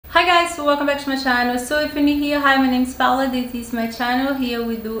Hi guys, welcome back to my channel. So if you're new here, hi, my name is Paula. This is my channel. Here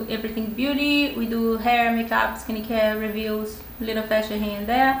we do everything beauty. We do hair, makeup, skincare reviews, little fashion here and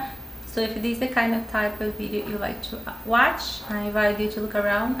there. So if this is the kind of type of video you like to watch, I invite you to look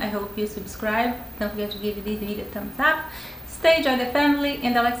around. I hope you subscribe. Don't forget to give this video a thumbs up. Stay, join the family,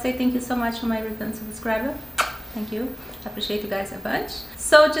 and I'd like to say thank you so much for my return subscriber. Thank you. I appreciate you guys a bunch.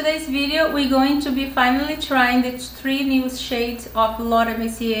 So today's video we're going to be finally trying the 3 new shades of Laura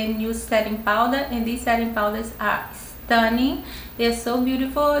Mercier new setting powder, and these setting powders are stunning. They are so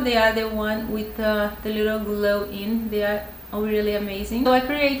beautiful. They are the one with the little glow in. They are really amazing. So I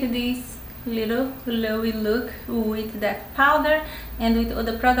created this little glowy look with that powder and with all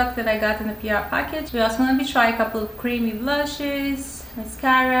the products that I got in the PR package. We're also going to be trying a couple of creamy blushes,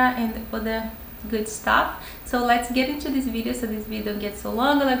 mascara, and other good stuff. So let's get into this video so this video don't get so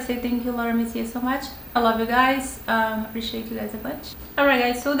long. I'd like to say thank you, Laura Mercier, so much. I love you guys. Appreciate you guys a bunch. Alright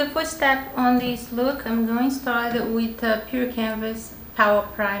guys, so the first step on this look, I'm going to start with Pure Canvas Power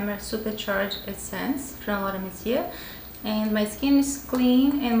Primer Supercharged Essence from Laura Mercier. And my skin is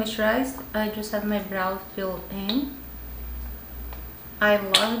clean and moisturized. I just have my brow filled in. I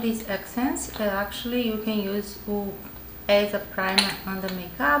love these accents. Actually you can use as a primer on the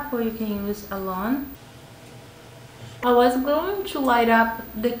makeup, or you can use alone. I was going to light up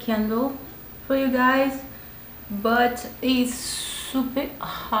the candle for you guys, but it's super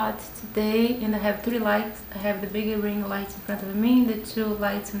hot today and I have 3 lights. I have the bigger ring lights in front of me, the 2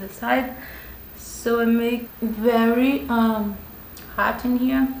 lights on the side, so it makes very hot in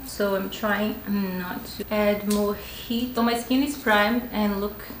here. So I'm trying not to add more heat. So my skin is primed and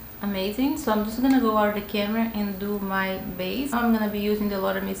look amazing, so I'm just gonna go out of the camera and do my base. I'm gonna be using the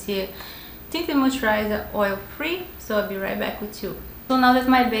Laura Mercier Tinted Moisturizer Oil Free, so I'll be right back with you. So now that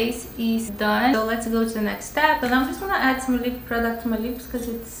my base is done, so let's go to the next step, and I'm just gonna add some lip product to my lips because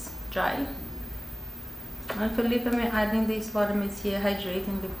it's dry. And for lip, I'm adding this Laura Mercier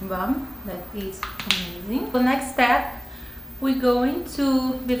Hydrating Lip Balm. That is amazing. The next step, we're going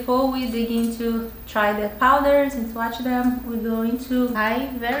to, before we dig into try the powders and swatch them, we're going to eye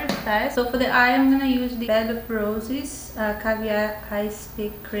very fast. So for the eye, I'm gonna use the Bed of Roses Caviar Eye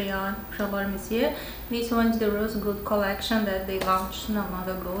Stick Crayon from Laura Mercier. This one is the Rose Gold collection that they launched not long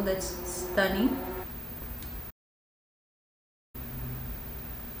ago. That's stunning.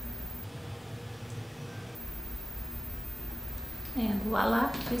 And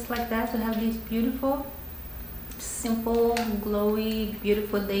voila, just like that, we have this beautiful, simple, glowy,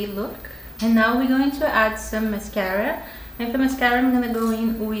 beautiful day look. And now we're going to add some mascara, and for mascara I'm gonna go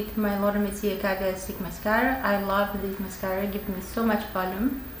in with my Laura Mercier Caviar Stick Mascara. I love this mascara, it gives me so much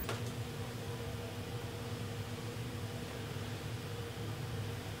volume.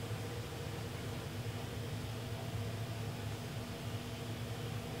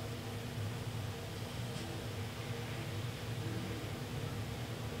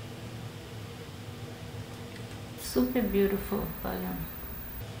 Super beautiful volume.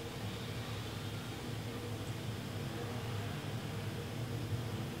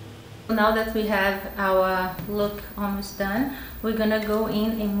 Now that we have our look almost done, we're gonna go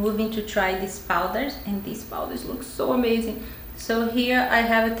in and move in to try these powders, and these powders look so amazing. So here I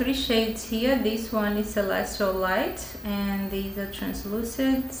have 3 shades here. This one is Celestial Light, and these are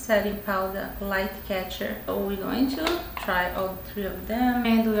Translucent Setting Powder Light Catcher. So we're going to try all 3 of them.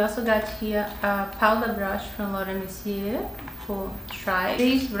 And we also got here a powder brush from Laura Mercier for try.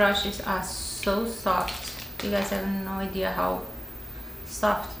 These brushes are so soft. You guys have no idea how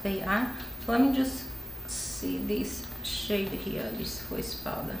soft they are. So let me just see this shade here, this first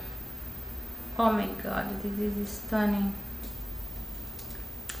powder. Oh my god, this is stunning.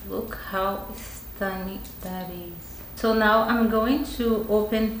 Look how stunning that is. So now I'm going to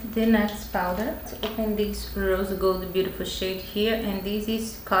open the next powder. To open this Rose Gold beautiful shade here, and this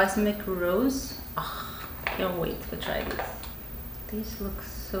is Cosmic Rose. Oh, can't wait to try this. This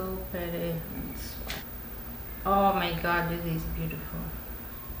looks so pretty. Oh my god, this is beautiful.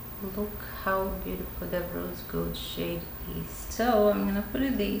 Look how beautiful the Rose Gold shade is. So I'm gonna put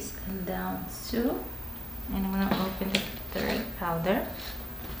this down too, and I'm gonna open the 3rd powder.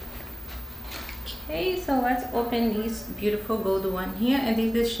 Okay, so let's open this beautiful gold one here, and this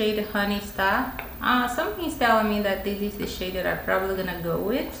is the shade Honey Star. Something's telling me that this is the shade that I'm probably gonna go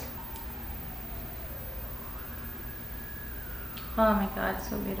with. Oh my god,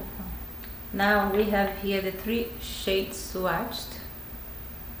 so beautiful. Now we have here the 3 shades swatched.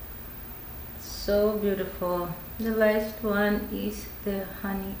 So beautiful. The last one is the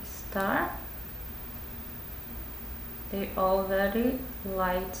Honey Star. They're all very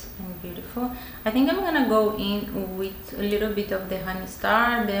light and beautiful. I think I'm gonna go in with a little bit of the Honey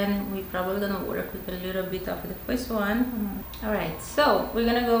Star, then we're probably gonna work with a little bit of the first one. Alright, so we're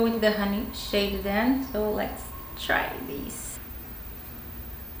gonna go with the Honey shade then, so let's try this.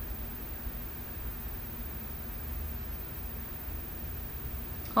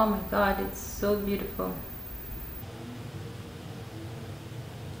 Oh my god, it's so beautiful.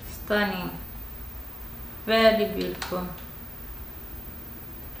 Stunning. Very beautiful.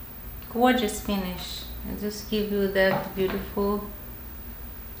 Gorgeous finish. And just give you that beautiful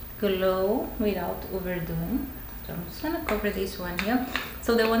glow without overdoing. So I'm just gonna cover this one here.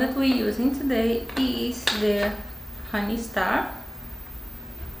 So the one that we're using today is the Honey Star.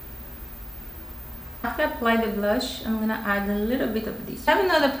 After I apply the blush, I'm gonna add a little bit of this. I have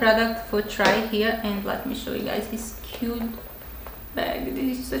another product for try here, and let me show you guys this cute bag.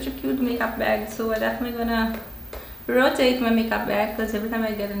 This is such a cute makeup bag, so I'm definitely gonna rotate my makeup bag because every time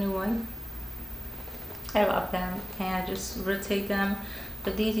I get a new one, I love them and I just rotate them.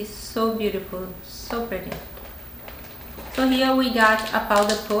 But this is so beautiful, so pretty. So here we got a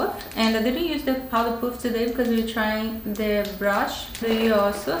powder puff, and I didn't use the powder puff today because we're trying the brush. We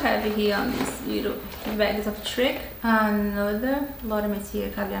also have here on these little bags of trick another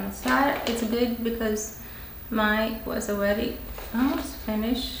Lauramercier Powder. It's good because mine was already almost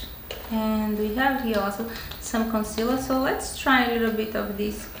finished, and we have here also some concealer. So let's try a little bit of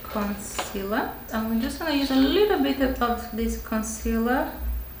this concealer. I'm just gonna use a little bit of this concealer.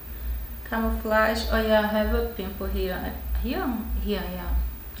 Camouflage. Oh yeah, I have a pimple here. Yeah.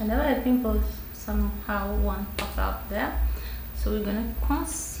 I never had pimples. Somehow one popped out there. So we're gonna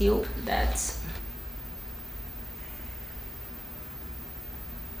conceal that.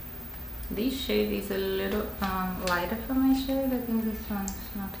 This shade is a little lighter for my shade. I think this one's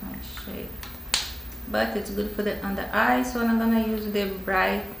not my shade, but it's good for the under eye. So I'm gonna use the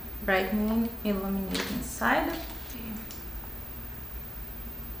brightening illuminating side.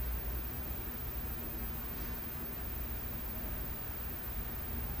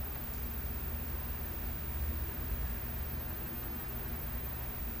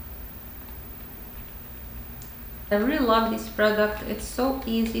 I really love this product. It's so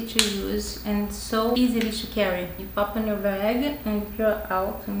easy to use and so easily to carry. You pop in your bag and if you're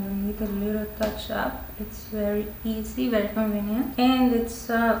out and you need a little touch up, it's very easy, very convenient, and it's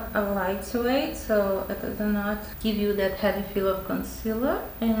a lightweight, so it does not give you that heavy feel of concealer,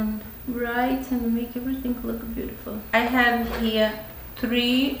 and bright and make everything look beautiful. I have here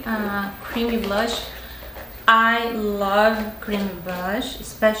 3 creamy blush. I love creamy blush,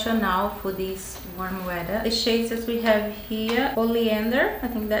 especially now for this warm weather. The shades that we have here, Oleander, I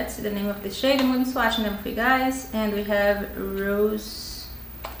think that's the name of the shade. I'm going to swatch them for you guys. And we have Rose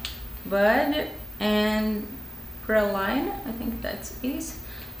Bud and Praline, I think that is.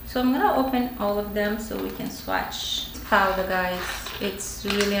 So I'm gonna open all of them so we can swatch. This powder, guys, it's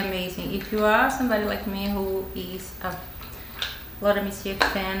really amazing. If you are somebody like me who is a Lauramercier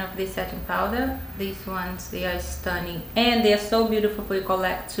fan of this setting powder, these ones, they are stunning and they are so beautiful for you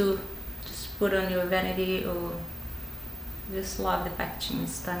collect to just put on your vanity, or just love the packaging.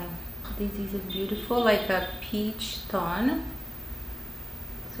 It's stunning. This is a beautiful, like a peach tone,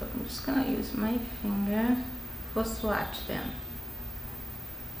 so I'm just gonna use my finger for swatch them.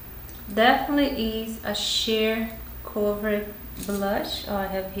 Definitely is a sheer cover blush. Oh, I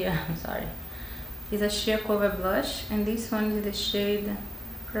have here, I'm sorry, is a sheer cover blush, and this one is the shade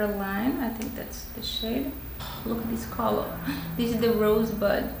Praline. I think that's the shade. Look at this color. This is the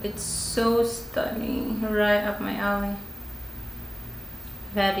Rosebud. It's so stunning, right up my alley.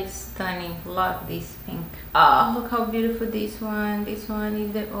 Very stunning. Love this pink. Oh, look how beautiful this one. This one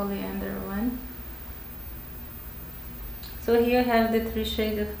is the Oleander one. So here I have the 3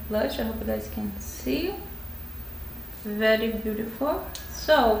 shades of blush. I hope you guys can see. Very beautiful.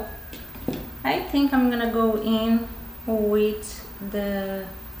 So I think I'm gonna go in with the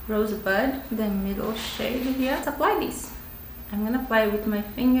Rosebud, the middle shade here. Let's apply this. I'm gonna apply it with my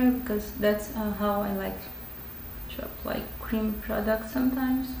finger because that's how I like to apply cream products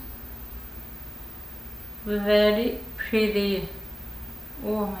sometimes. Very pretty.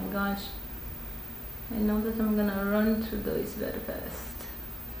 Oh my gosh. I know that I'm gonna run through those very fast.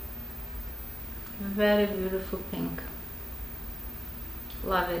 Very beautiful pink.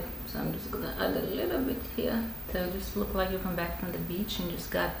 Love it. So I'm just gonna add a little bit here to just look like you come back from the beach and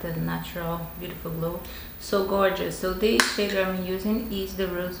just got the natural beautiful glow. So gorgeous. So this shade I'm using is the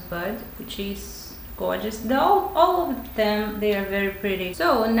Rosebud, which is gorgeous. All of them, they are very pretty.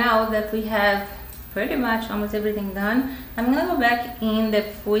 So now that we have pretty much almost everything done, I'm gonna go back in the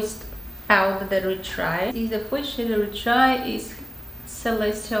first powder that we tried. This is the first shade that we tried. Is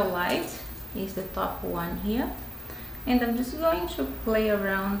Celestial Light. Is the top one here. And I'm just going to play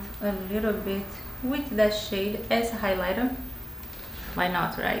around a little bit with that shade as a highlighter. Why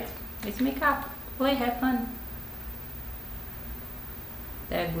not, right? It's makeup. Play, have fun.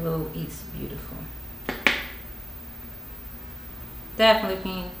 That glow is beautiful. Definitely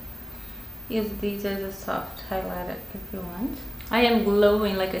can use this as a soft highlighter if you want. I am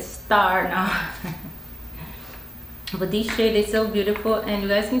glowing like a star now. But this shade is so beautiful, and you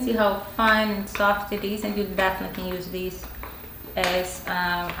guys can see how fine and soft it is, and you definitely can use this as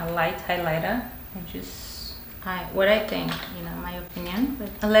a light highlighter. And just what I think, you know, my opinion.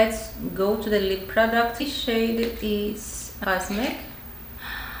 But let's go to the lip product. This shade is Cosmic.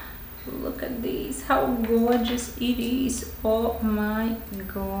 Look at this, how gorgeous it is. Oh my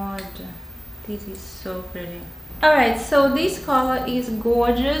god, this is so pretty. Alright, so this color is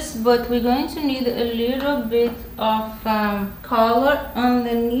gorgeous, but we're going to need a little bit of color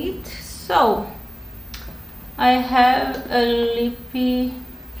underneath. So I have a lippy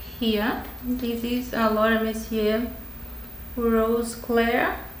here. This is a Laura Mercier Rose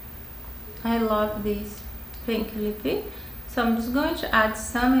Claire. I love this pink lippy. So I'm just going to add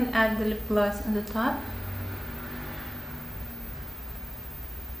some and add the lip gloss on the top.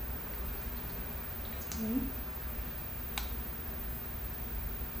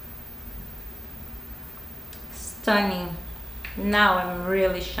 Stunning. Now I'm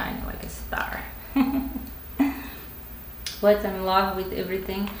really shining like a star. But I'm in love with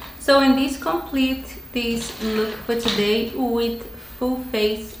everything. So in this complete this look for today with full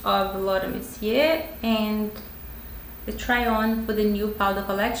face of Laura Mercier and the try on for the new powder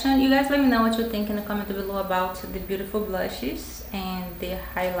collection. You guys let me know what you think in the comment below about the beautiful blushes and the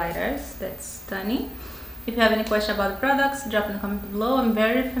highlighters. That's stunning. If you have any question about the products, drop in the comment below. I'm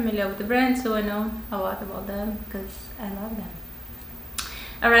very familiar with the brand, so I know a lot about them because I love them.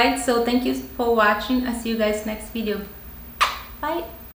 Alright, so thank you for watching. I'll see you guys next video. Bye.